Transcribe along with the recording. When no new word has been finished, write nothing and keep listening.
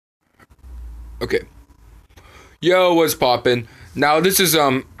Okay. Yo, what's poppin'? Now this is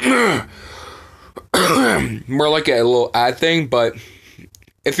more like a little ad thing, but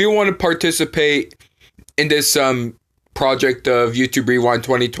if you want to participate in this project of YouTube Rewind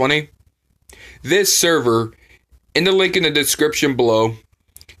 2020, this server in the link in the description below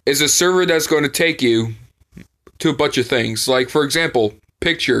is a server that's going to take you to a bunch of things. Like, for example,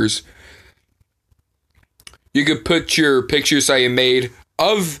 pictures. You could put your pictures that you made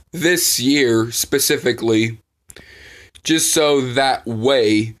of this year specifically, just so that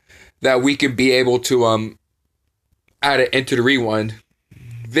way that we could be able to add it into the rewind.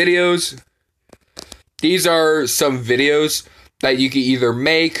 Videos. These are some videos that you can either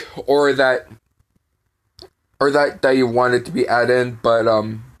make or that you want it to be added in, but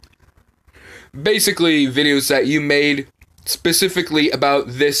basically videos that you made specifically about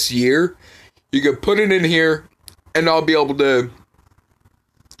this year. You could put it in here and I'll be able to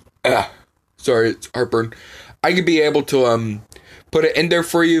sorry, it's heartburn. I could be able to put it in there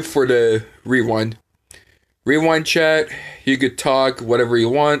for you for the rewind chat. You could talk whatever you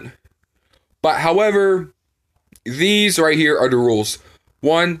want, but however, these right here are the rules.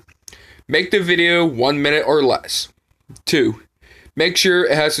 1, make the video 1 minute or less. 2, make sure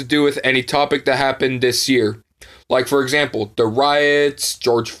it has to do with any topic that happened this year, like for example the riots,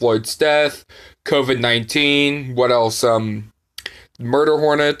 George Floyd's death, COVID-19, what else, murder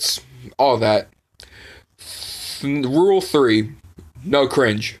hornets, all that. Rule 3, no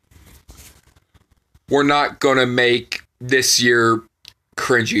cringe. We're not gonna make this year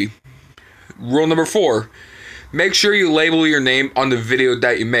cringy. Rule number 4, make sure you label your name on the video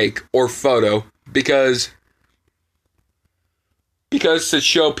that you make or photo, because to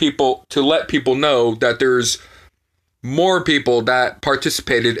show people, to let people know that there's more people that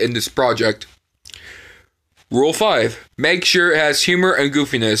participated in this project. Rule 5, make sure it has humor and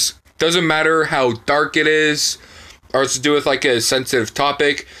goofiness. Doesn't matter how dark it is or it's to do with like a sensitive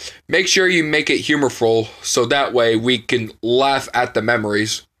topic. Make sure you make it humorful so that way we can laugh at the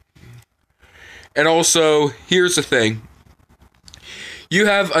memories. And also, here's the thing. You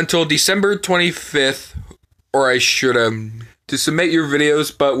have until December 25th, or I should to submit your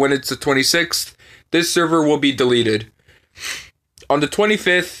videos, but when it's the 26th, this server will be deleted. On the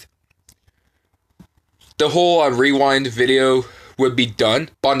 25th, the whole rewind video would be done,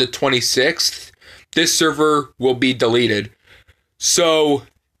 but on the 26th, this server will be deleted. So,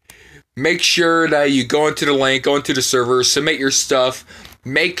 make sure that you go into the link, go into the server, submit your stuff.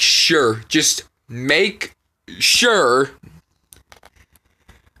 Make sure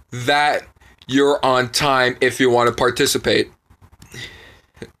that you're on time if you want to participate.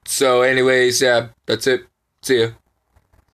 So anyways, yeah, that's it. See ya.